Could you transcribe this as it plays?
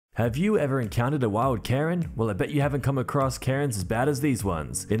Have you ever encountered a wild Karen? Well, I bet you haven't come across Karens as bad as these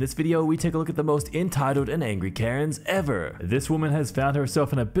ones. In this video, we take a look at the most entitled and angry Karens ever. This woman has found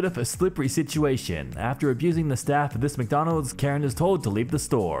herself in a bit of a slippery situation. After abusing the staff at this McDonald's, Karen is told to leave the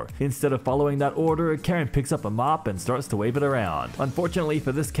store. Instead of following that order, Karen picks up a mop and starts to wave it around. Unfortunately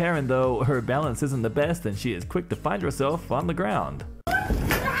for this Karen though, her balance isn't the best and she is quick to find herself on the ground.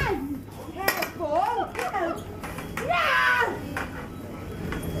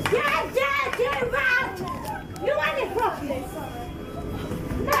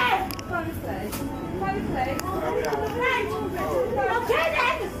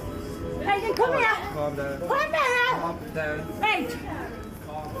 Come here! Calm down. Calm down! Calm down. Hey!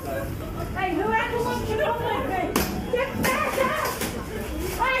 Calm down. Hey, whoever wants to do with me, get back up!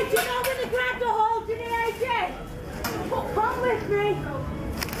 Hey, do you know when to grab the hold in the AJ? Come with me!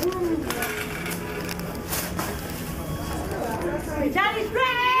 Daddy's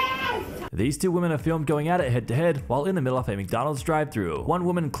ready! These two women are filmed going at it head to head while in the middle of a McDonald's drive-thru. One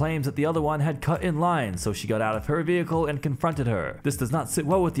woman claims that the other one had cut in line, so she got out of her vehicle and confronted her. This does not sit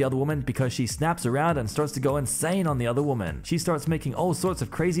well with the other woman because she snaps around and starts to go insane on the other woman. She starts making all sorts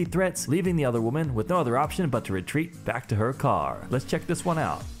of crazy threats, leaving the other woman with no other option but to retreat back to her car. Let's check this one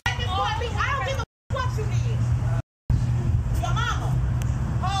out.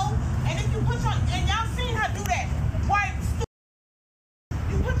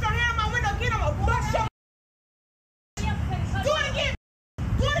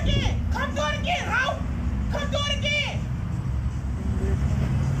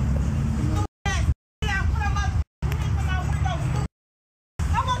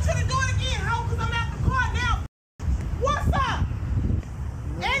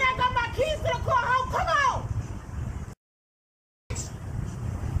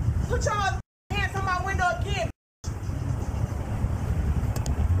 Put your hands on my window again.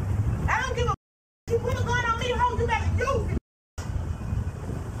 I don't give a you put a gun on me, ho, you better use it.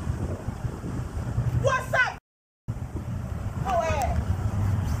 What's up? Go ahead.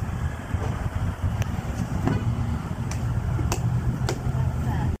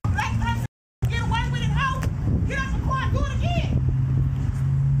 Black person, get away with it, ho. Get out the car and do it again.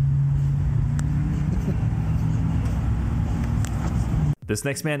 This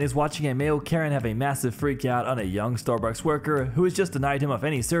next man is watching a male Karen have a massive freak out on a young Starbucks worker who has just denied him of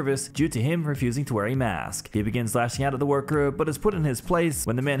any service due to him refusing to wear a mask. He begins lashing out at the worker but is put in his place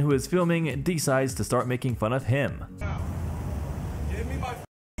when the man who is filming decides to start making fun of him. Give me my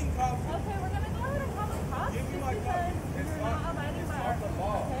f***ing coffee. Okay, we're gonna go ahead and call the cops. Give me my coffee. It's not the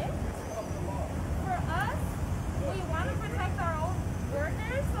law. Okay? For us, we want to protect our own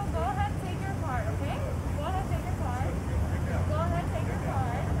workers, so go ahead and take your card, okay? Go ahead and take your card. Go ahead and take your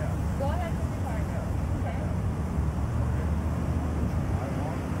card. Go ahead and take your card. Okay?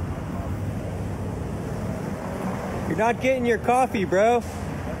 You're not getting your coffee, bro.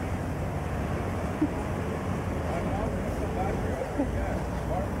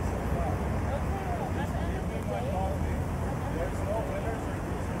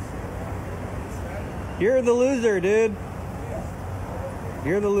 You're the loser, dude.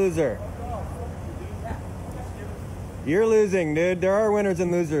 You're the loser. You're losing, dude. There are winners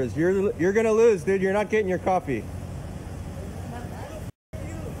and losers. You're gonna lose, dude. You're not getting your coffee.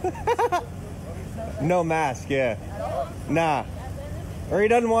 No mask, yeah. Nah. Or he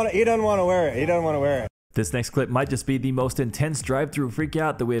doesn't want to wear it. He doesn't want to wear it. This next clip might just be the most intense drive-thru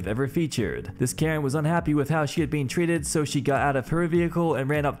freakout that we have ever featured. This Karen was unhappy with how she had been treated, so she got out of her vehicle and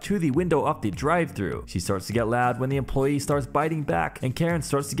ran up to the window of the drive-thru. She starts to get loud when the employee starts biting back, and Karen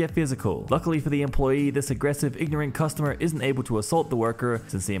starts to get physical. Luckily for the employee, this aggressive, ignorant customer isn't able to assault the worker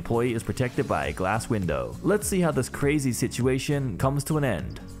since the employee is protected by a glass window. Let's see how this crazy situation comes to an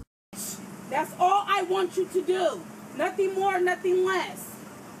end. That's all I want you to do. Nothing more, nothing less.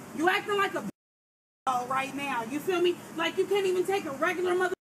 You acting like a right now. You feel me? Like you can't even take a regular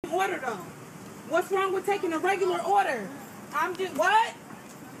mother order though. What's wrong with taking a regular order? I'm just what?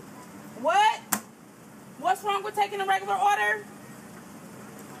 What? What's wrong with taking a regular order?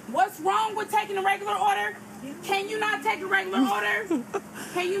 What's wrong with taking a regular order? Can you not take a regular order?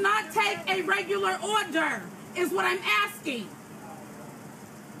 Can you not take a regular order? Is what I'm asking.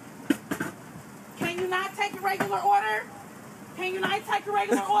 Can you not take a regular order? Can you not take a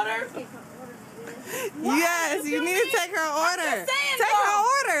regular order? Yes, you need to take her order. Take her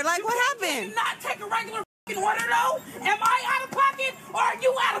order. Like, what happened? Can you not take a regular order, though? Am I out of pocket or are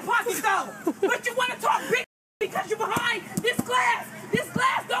you out of pocket, though? But you want to talk big because you're behind this glass. This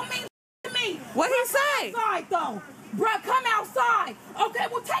glass don't mean to me. What he say? Outside, though. Bruh, come outside. Okay,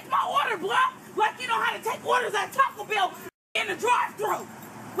 well, take my order, bruh. Like you know how to take orders at Taco Bell in the drive-thru.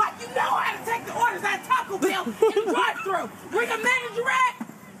 Like know how to take the orders at Taco Bell and drive-thru. Where your manager at?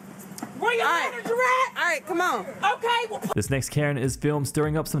 Where your manager at? All right, come on. Okay, well, This next Karen is filmed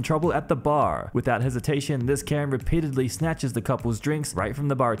stirring up some trouble at the bar. Without hesitation, this Karen repeatedly snatches the couple's drinks right from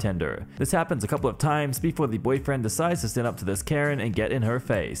the bartender. This happens a couple of times before the boyfriend decides to stand up to this Karen and get in her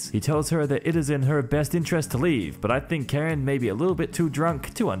face. He tells her that it is in her best interest to leave, but I think Karen may be a little bit too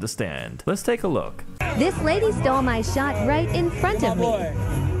drunk to understand. Let's take a look. This lady stole my shot right in front of me.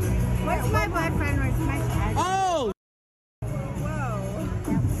 Where's my boyfriend? Where's my dad? Oh!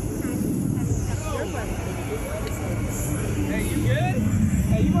 Hey, you good?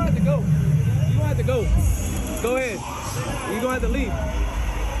 Hey, you gonna have to go. You gonna have to go. Go ahead. You gonna have to leave.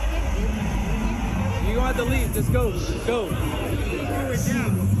 You gonna have to leave. Just go. Go.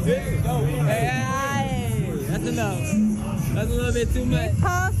 Go. Hey, that's enough. That's a little bit too much.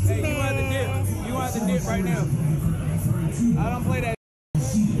 Hey, you gonna have to dip. You gonna have to dip right now. I don't play that. I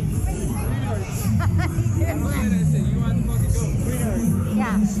don't play that shit. You gonna have to fucking go.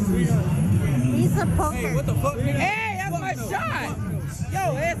 Yeah. He's a poker. Hey, what the fuck? Hey, that's my shot.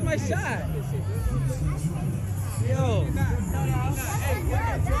 Yo, that's my shot. Yo. I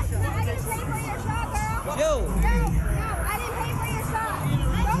didn't pay for your shot, girl. Yo. No, I didn't pay for your shot.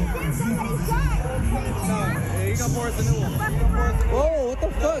 Don't give somebody's shot. Yeah, you gonna pour us a new one. Whoa, what the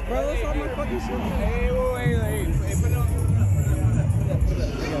fuck, bro? That's all my fucking shit. Hey, hey, put it on.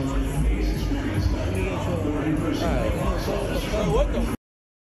 What the fuck?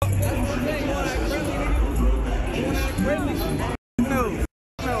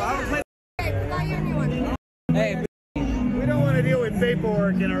 Hey, We don't want to deal with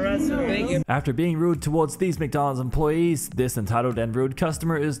paperwork and arresting. thank you. After being rude towards these McDonald's employees, this entitled and rude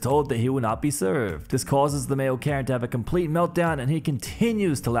customer is told that he will not be served. This causes the male Karen to have a complete meltdown and he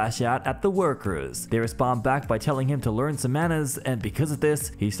continues to lash out at the workers. They respond back by telling him to learn some manners, and because of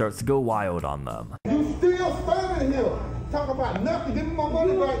this, he starts to go wild on them. You still standing here. Talk about nothing. Give me my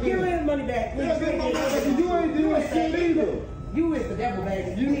money back. Give me his money back. Yeah, give me my money back. You ain't doing shit either. You is the devil,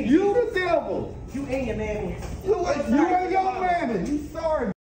 baby. You the devil. You and your man. You ain't your man. You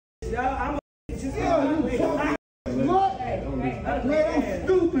sorry. Yo, I'm Yeah, you talking. Look. Man, I'm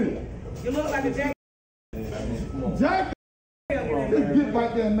stupid. You look like a jack. Jack. Just get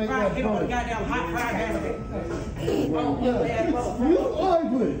back there and make that Get on the money. goddamn hot fry basket. You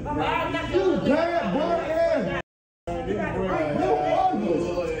ugly. You bad boy ass. You ugly.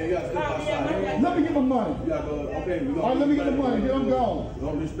 Let me get my money. All right, let me get the money. Here I'm gone.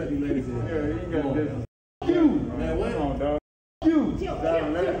 Don't respect these ladies in here. You got business. You. Man, what? Come on, dog. You. Yeah,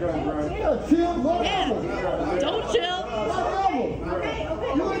 chill. Whatever. Don't chill. Whatever.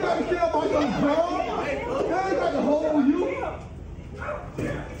 You ain't got to care about your job. They ain't got to hold you.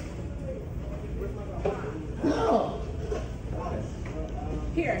 Yeah.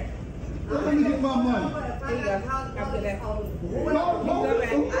 Here. Let me get my money. There you go.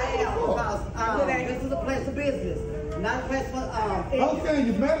 After that. This is a place of business, not a place for, I'm saying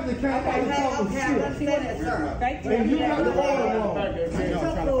you manager can't talk I shit. understand that, sir. Thank you. And you got the order wrong. Take your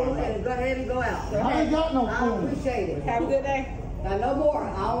food and go ahead and go out. I ain't got no I phone. appreciate it. Have a good day. Now, no more.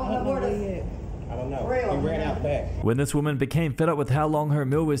 I don't want no more to. I don't know. Real. He ran out back. When this woman became fed up with how long her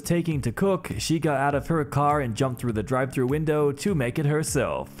meal was taking to cook, she got out of her car and jumped through the drive-thru window to make it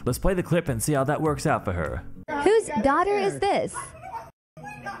herself. Let's play the clip and see how that works out for her. Whose daughter is this?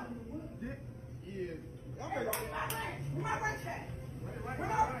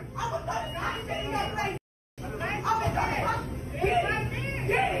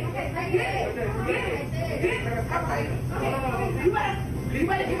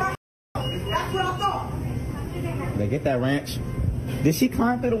 They get that ranch. Did she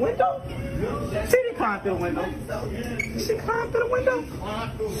climb through the window? She didn't climb through the window. Did she climb through the window?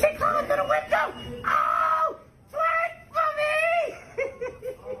 She climbed through the window. Oh, wait for me.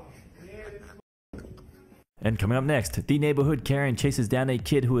 And coming up next, the neighborhood Karen chases down a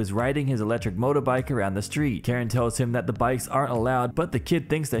kid who is riding his electric motorbike around the street. Karen tells him that the bikes aren't allowed, but the kid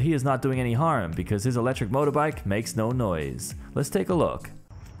thinks that he is not doing any harm because his electric motorbike makes no noise. Let's take a look.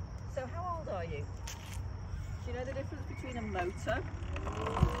 So how old are you? Do you know the difference between a motor?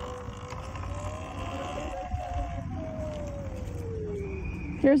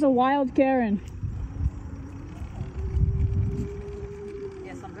 Here's a wild Karen.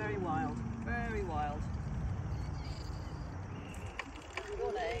 Yes, I'm very wild. Very wild.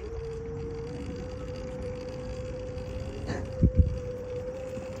 Your name?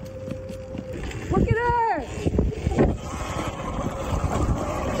 Look at her!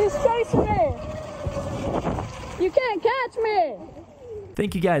 She's chasing me! You can't catch me!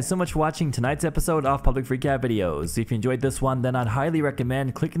 Thank you guys so much for watching tonight's episode of Public Freakout Videos. If you enjoyed this one, then I'd highly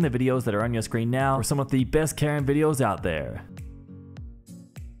recommend clicking the videos that are on your screen now for some of the best Karen videos out there.